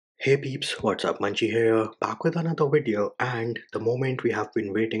Hey peeps, what's up? Munchie here, back with another video, and the moment we have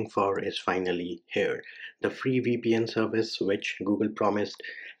been waiting for is finally here. The free VPN service which Google promised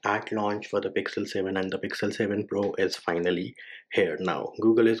at launch for the Pixel 7 and the Pixel 7 Pro is finally here now.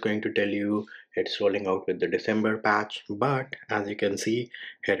 Google is going to tell you it's rolling out with the December patch, but as you can see,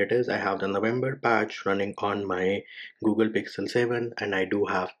 here it is. I have the November patch running on my Google Pixel 7, and I do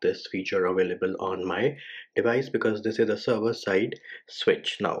have this feature available on my device because this is a server side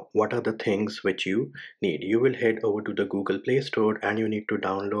switch. Now, what are the things which you need? You will head over to the Google Play Store and you need to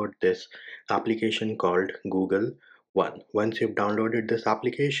download this application called Google One. Once you've downloaded this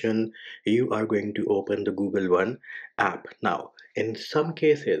application, you are going to open the Google One app. Now, in some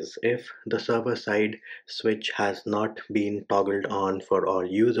cases, if the server side switch has not been toggled on for all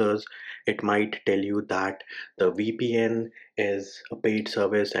users, it might tell you that the VPN is a paid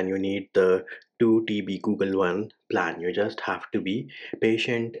service and you need the 2 TB Google One plan. You just have to be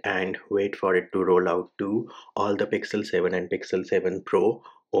patient and wait for it to roll out to all the Pixel 7 and Pixel 7 Pro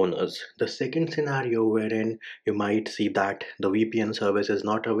owners. The second scenario wherein you might see that the VPN service is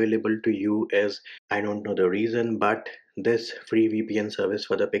not available to you is, I don't know the reason, but this free VPN service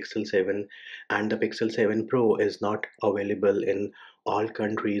for the Pixel 7 and the Pixel 7 Pro is not available in all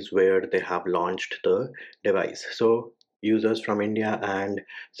countries where they have launched the device. So users from India and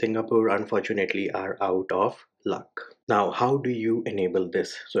Singapore unfortunately are out of luck. Now, how do you enable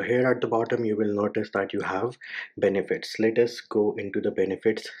this? So here at the bottom, you will notice that you have benefits. Let us go into the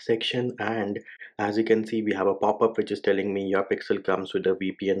benefits section, and as you can see, we have a pop-up which is telling me your Pixel comes with a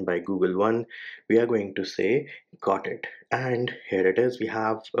VPN by Google One. We are going to say got it, and here it is. We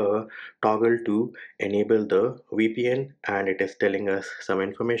have a toggle to enable the VPN, and it is telling us some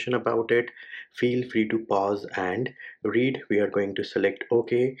information about it. Feel free to pause and read. We are going to select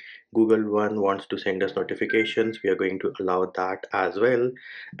OK. Google One wants to send us notifications. We are going to allow that as well.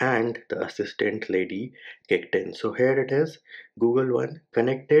 And the assistant lady kicked in. So here it is, Google One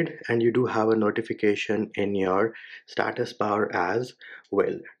connected, and you do have a notification in your status bar as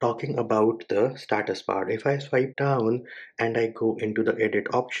well. Talking about the status bar, if I swipe down and I go into the edit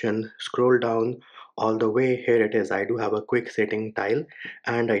option, scroll down all the way, here it is. I do have a quick setting tile,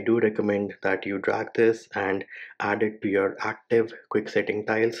 and I do recommend that you drag this and add it to your active quick setting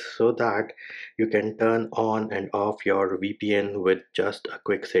tiles so that you can turn on and off your VPN with just a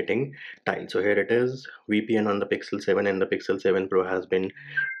quick setting tile. So here it is, VPN on the Pixel 7 and the Pixel 7 Pro has been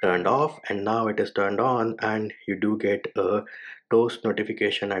turned off, and now it is turned on, and you do get a toast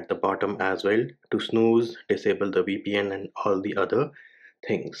notification at the bottom as well to snooze, disable the VPN and all the other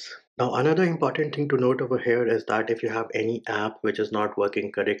things. Now, another important thing to note over here is that if you have any app which is not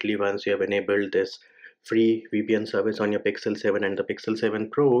working correctly once you have enabled this free VPN service on your Pixel 7 and the Pixel 7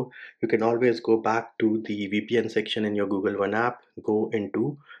 Pro, you can always go back to the VPN section in your Google One app, go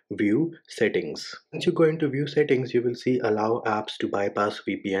into View Settings. Once you go into View Settings, you will see Allow Apps to Bypass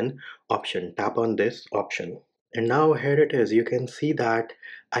VPN option. Tap on this option. And now here it is. You can see that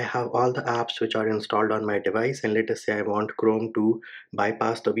I have all the apps which are installed on my device, and let us say I want Chrome to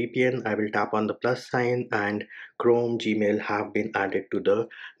bypass the VPN. I will tap on the plus sign, and Chrome, Gmail have been added to the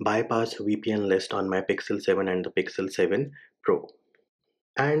bypass VPN list on my Pixel 7 and the Pixel 7 Pro.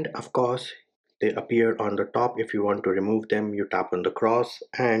 And of course, they appear on the top. If you want to remove them, you tap on the cross,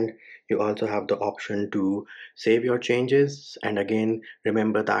 and you also have the option to save your changes. And again,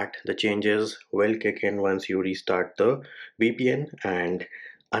 remember that the changes will kick in once you restart the VPN. And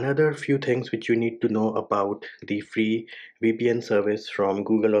another few things which you need to know about the free VPN service from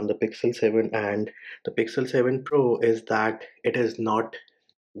Google on the Pixel 7 and the Pixel 7 Pro is that it is not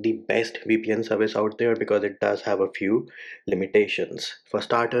the best VPN service out there because it does have a few limitations. For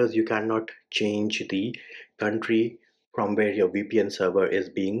starters, you cannot change the country from where your VPN server is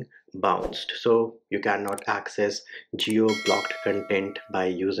being bounced. So you cannot access geo-blocked content by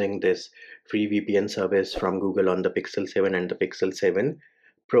using this free VPN service from Google on the Pixel 7 and the Pixel 7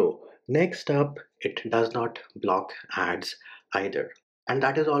 Pro. Next up, it does not block ads either. And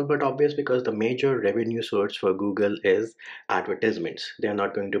that is all but obvious because the major revenue source for Google is advertisements. They are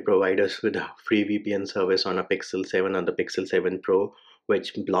not going to provide us with a free VPN service on a Pixel 7 or the Pixel 7 Pro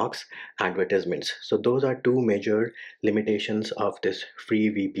which blocks advertisements. So those are two major limitations of this free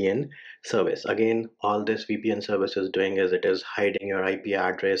VPN service. Again, all this VPN service is doing is it is hiding your IP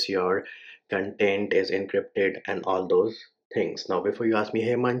address, your content is encrypted, and all those things. Now, before you ask me,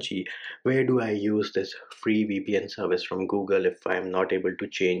 hey Manchi, where do I use this free VPN service from Google if I'm not able to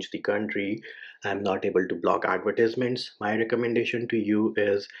change the country, I'm not able to block advertisements? My recommendation to you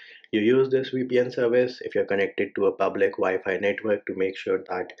is you use this VPN service if you're connected to a public Wi-Fi network to make sure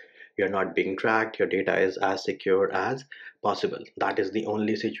that you're not being tracked, your data is as secure as possible. That is the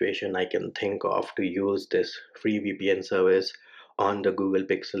only situation I can think of to use this free VPN service on the Google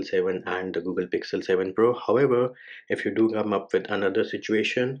Pixel 7 and the Google Pixel 7 Pro. However, if you do come up with another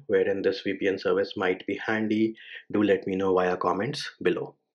situation wherein this VPN service might be handy, do let me know via comments below.